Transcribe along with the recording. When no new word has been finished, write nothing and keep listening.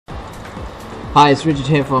Hi, it's Richard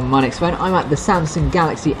here from My Next Phone. I'm at the Samsung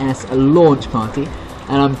Galaxy S launch party,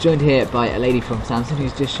 and I'm joined here by a lady from Samsung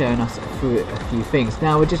who's just showing us through a few things.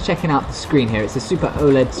 Now we're just checking out the screen here. It's a Super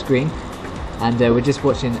OLED screen, and we're just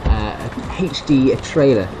watching a HD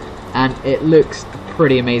trailer, and it looks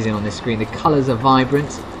pretty amazing on this screen. The colours are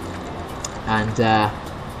vibrant, and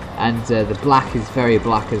the black is very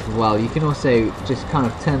black as well. You can also just kind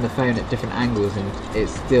of turn the phone at different angles, and it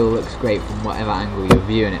still looks great from whatever angle you're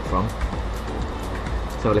viewing it from.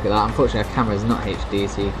 So have a look at that. Unfortunately our camera is not HD,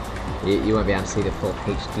 so you won't be able to see the full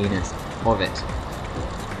HDness of it.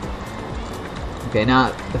 Okay,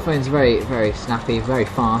 now the phone's very snappy, very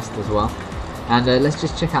fast as well. And let's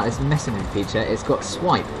just check out this messaging feature. It's got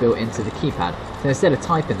swipe built into the keypad. So instead of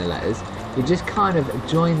typing the letters, you just kind of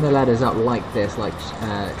join the letters up like this, like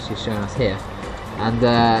she's showing us here. And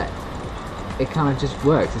it kind of just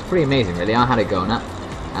works. It's pretty amazing really. I had a go on that.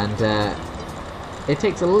 And it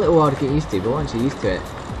takes a little while to get used to, but once you're used to it,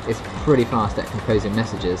 it's pretty fast at composing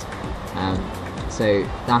messages. So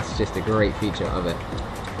that's just a great feature of it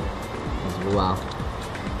as well.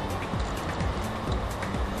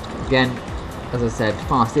 Again, as I said,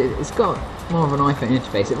 fast. It's got more of an iPhone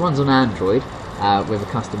interface. It runs on Android with a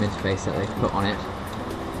custom interface that they've put on it.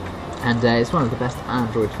 And it's one of the best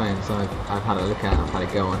Android phones I've had a look at, I've had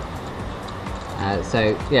a go on.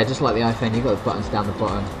 So yeah, just like the iPhone, you've got the buttons down the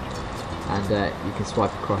bottom, and you can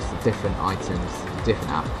swipe across the different items,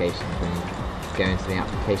 different applications when you go into the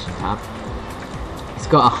application tab. It's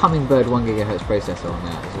got a Hummingbird 1 GHz processor on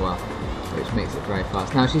there as well, which makes it very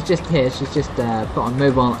fast. Now she's just put on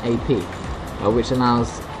Mobile AP, which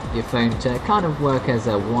allows your phone to kind of work as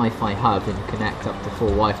a Wi-Fi hub and connect up to 4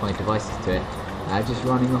 Wi-Fi devices to it, just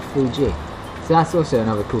running off 3G. So that's also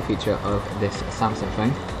another cool feature of this Samsung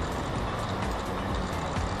phone.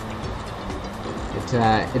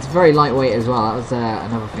 It's very lightweight as well. That was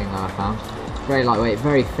another thing that I found. Very lightweight,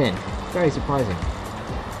 very thin, very surprising.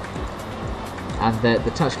 And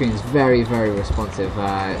the touchscreen is very responsive.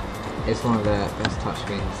 It's one of the best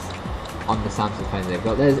touchscreens on the Samsung phones they've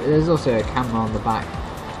got. There's also a camera on the back.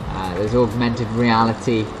 There's augmented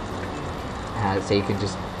reality, so you can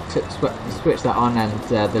just switch that on, and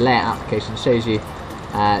the layout application shows you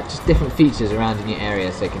just different features around in your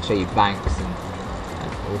area, so it can show you banks and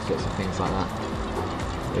all sorts of things like that.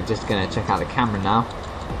 We're just going to check out the camera now.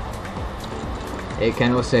 It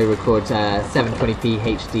can also record 720p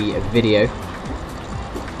HD video.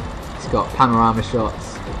 It's got panorama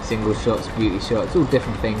shots, single shots, beauty shots, all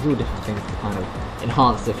different things to kind of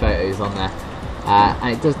enhance the photos on there.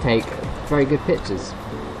 And it does take very good pictures,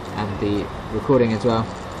 and the recording as well,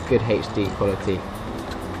 good HD quality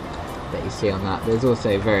that you see on that. There's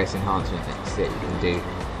also various enhancements that you can do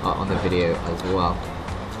on the video as well.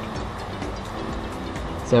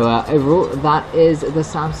 So overall, that is the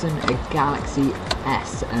Samsung Galaxy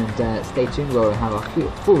S, and stay tuned, we'll have a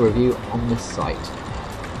full review on this site.